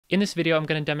In this video, I'm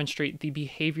going to demonstrate the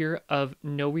behavior of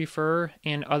no-referrer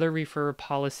and other referrer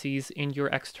policies in your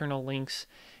external links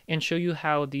and show you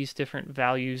how these different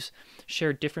values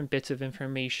share different bits of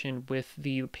information with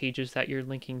the pages that you're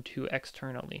linking to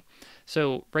externally.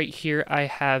 So right here, I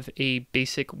have a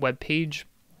basic web page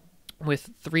with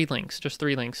just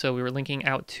three links. So we were linking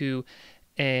out to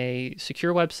a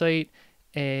secure website,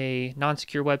 a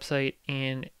non-secure website,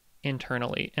 and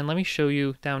internally. And let me show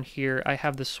you down here, I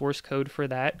have the source code for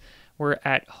that. We're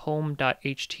at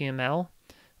home.html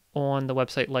on the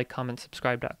website like, comment,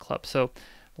 subscribe.club. So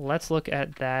let's look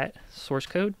at that source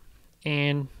code.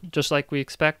 And just like we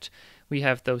expect, we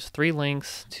have those three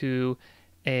links to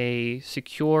a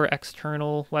secure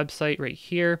external website right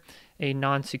here, a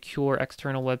non-secure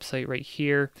external website right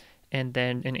here, and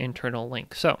then an internal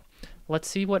link. So let's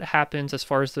see what happens as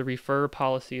far as the referrer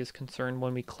policy is concerned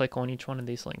when we click on each one of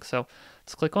these links. So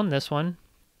let's click on this one,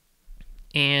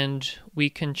 and we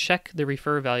can check the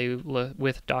referrer value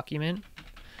with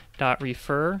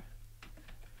document.referrer,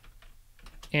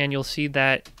 and you'll see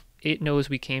that it knows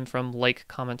we came from like,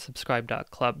 comment,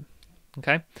 subscribe.club.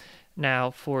 Okay. Now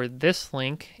for this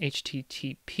link,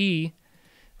 HTTP,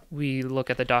 we look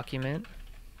at the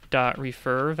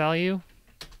document.referrer value,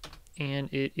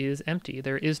 and it is empty.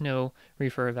 There is no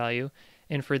referrer value.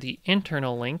 And for the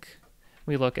internal link,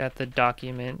 we look at the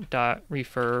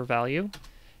document.referrer value,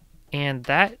 and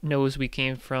that knows we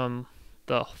came from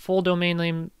the full domain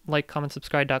name, like, comment,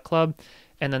 subscribe.club,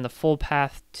 and then the full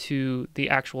path to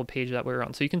the actual page that we're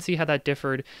on. So you can see how that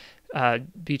differed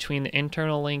between the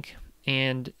internal link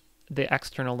and the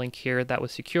external link here that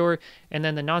was secure, and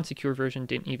then the non-secure version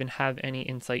didn't even have any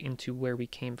insight into where we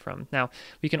came from. Now,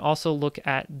 we can also look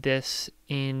at this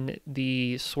in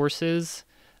the sources,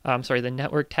 the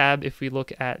network tab. If we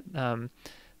look at the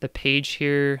page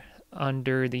here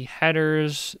under the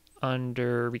headers,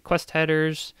 under request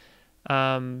headers,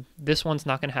 this one's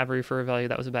not going to have a referrer value.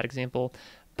 That was a bad example.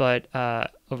 But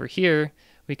over here,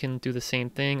 we can do the same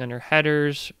thing under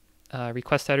headers,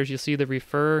 request headers. You'll see the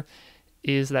referrer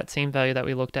is that same value that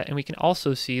we looked at, and we can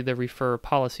also see the referrer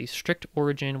policy, strict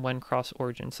origin when cross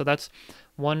origin. So that's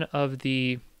one of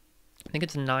the, I think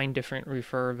it's 9 different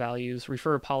referrer values,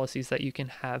 referrer policies that you can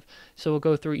have. So we'll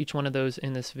go through each one of those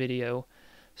in this video,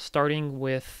 starting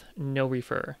with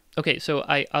no-referrer. Okay, so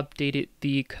I updated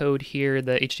the code here,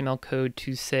 the HTML code,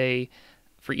 to say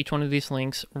for each one of these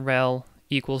links, rel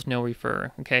equals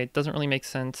no-referrer. Okay, it doesn't really make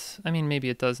sense. I mean, maybe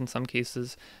it does in some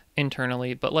cases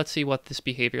internally, but let's see what this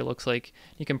behavior looks like.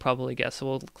 You can probably guess. So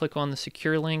we'll click on the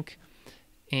secure link,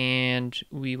 and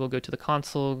we will go to the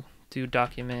console, do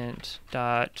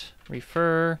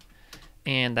document.referrer,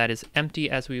 and that is empty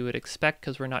as we would expect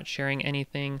because we're not sharing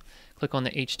anything. Click on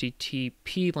the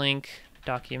HTTP link,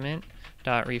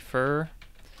 document.referrer,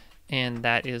 and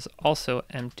that is also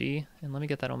empty. And let me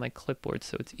get that on my clipboard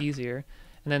so it's easier.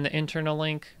 And then the internal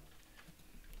link,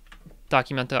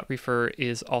 document.referrer,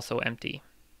 is also empty.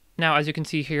 Now, as you can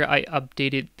see here, I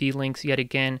updated the links yet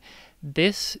again.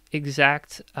 This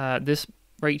exact, this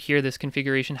right here, this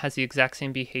configuration has the exact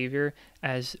same behavior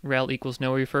as rel equals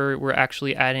no-referrer. We're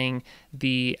actually adding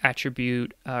the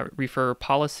attribute referrer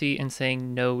policy and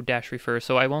saying no-referrer.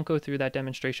 So I won't go through that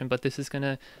demonstration, but this is going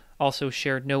to also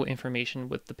share no information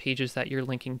with the pages that you're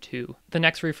linking to. The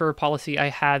next referrer policy I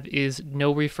have is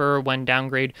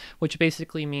no-referrer-when-downgrade, which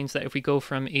basically means that if we go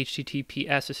from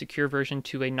HTTPS, a secure version,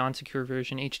 to a non-secure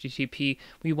version, HTTP,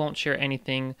 we won't share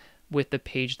anything with the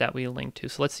page that we link to.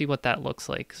 So let's see what that looks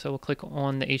like. So we'll click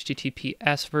on the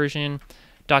HTTPS version.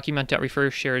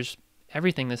 Document.referrer shares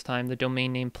everything this time, the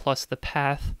domain name plus the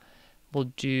path.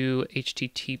 We'll do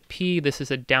HTTP. This is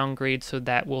a downgrade, so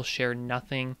that will share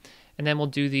nothing. And then we'll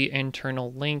do the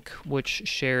internal link, which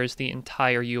shares the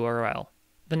entire URL.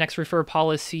 The next referrer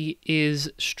policy is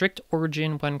strict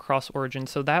origin when cross origin.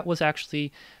 So that was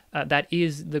actually that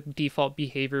is the default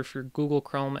behavior for Google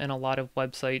Chrome and a lot of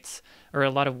websites, or a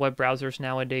lot of web browsers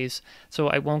nowadays. So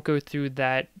I won't go through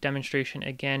that demonstration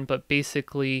again, but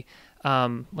basically,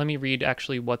 let me read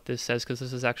actually what this says, because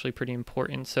this is actually pretty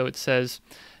important. So it says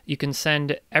you can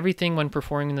send everything when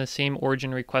performing the same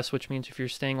origin request, which means if you're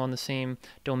staying on the same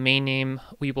domain name,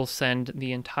 we will send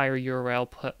the entire URL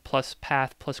plus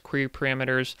path plus query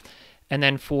parameters. And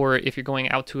then for if you're going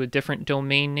out to a different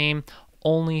domain name,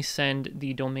 only send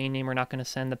the domain name. We're not going to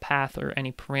send the path or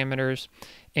any parameters.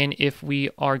 And if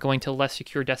we are going to less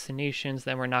secure destinations,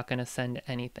 then we're not going to send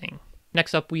anything.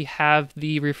 Next up, we have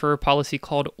the referrer policy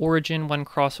called origin when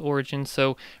cross origin.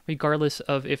 So regardless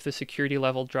of if the security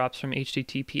level drops from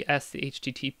HTTPS to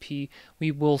HTTP, we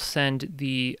will send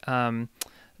the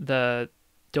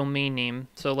domain name.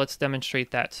 So let's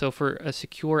demonstrate that. So for a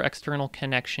secure external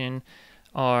connection,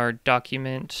 our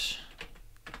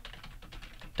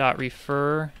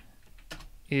document.referrer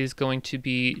is going to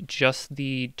be just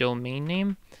the domain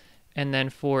name. And then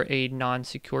for a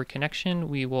non-secure connection,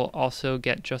 we will also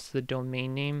get just the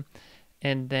domain name.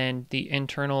 And then the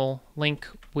internal link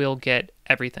will get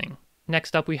everything.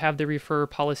 Next up, we have the referrer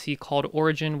policy called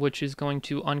origin, which is going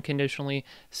to unconditionally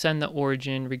send the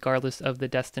origin regardless of the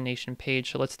destination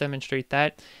page. So let's demonstrate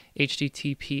that.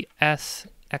 HTTPS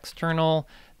external,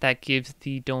 that gives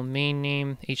the domain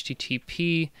name.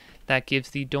 HTTP, that gives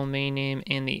the domain name,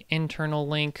 and the internal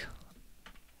link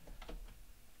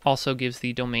also gives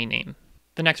the domain name.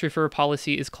 The next referrer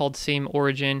policy is called same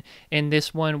origin, and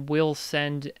this one will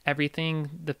send everything,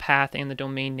 the path and the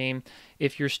domain name,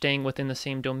 if you're staying within the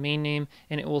same domain name,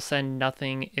 and it will send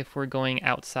nothing if we're going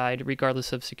outside,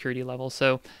 regardless of security level.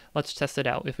 So let's test it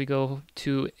out. If we go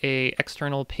to a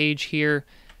external page here,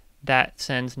 that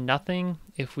sends nothing.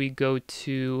 If we go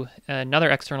to another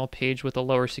external page with a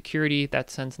lower security,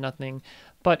 that sends nothing.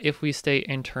 But if we stay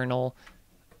internal,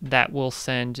 that will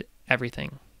send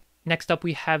everything. Next up,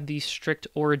 we have the strict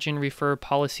origin referrer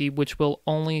policy, which will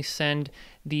only send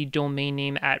the domain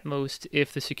name at most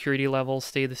if the security levels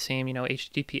stay the same,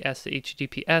 HTTPS to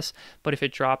HTTPS. But if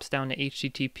it drops down to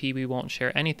HTTP, we won't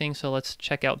share anything. So let's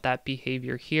check out that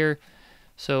behavior here.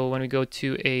 So when we go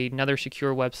to another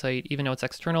secure website, even though it's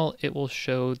external, it will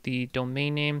show the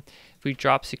domain name. If we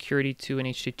drop security to an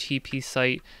HTTP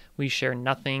site, we share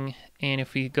nothing. And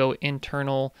if we go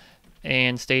internal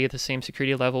and stay at the same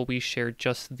security level, we share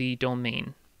just the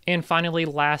domain. And finally,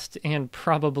 last and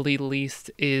probably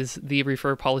least, is the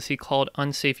referrer policy called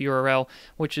unsafe-url,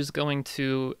 which is going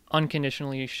to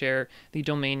unconditionally share the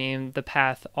domain name, the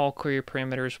path, all query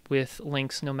parameters with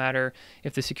links, no matter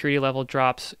if the security level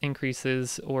drops,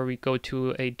 increases, or we go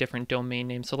to a different domain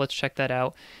name. So let's check that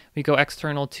out. We go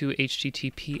external to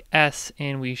HTTPS,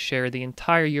 and we share the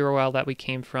entire URL that we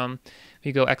came from.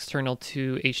 We go external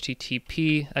to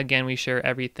HTTP, again, we share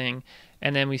everything,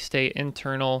 and then we stay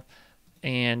internal,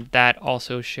 and that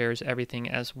also shares everything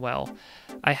as well.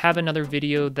 I have another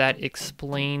video that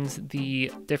explains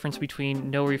the difference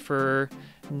between no referrer,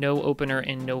 no opener,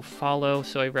 and no follow,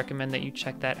 so I recommend that you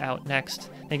check that out next.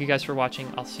 Thank you guys for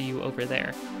watching. I'll see you over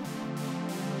there.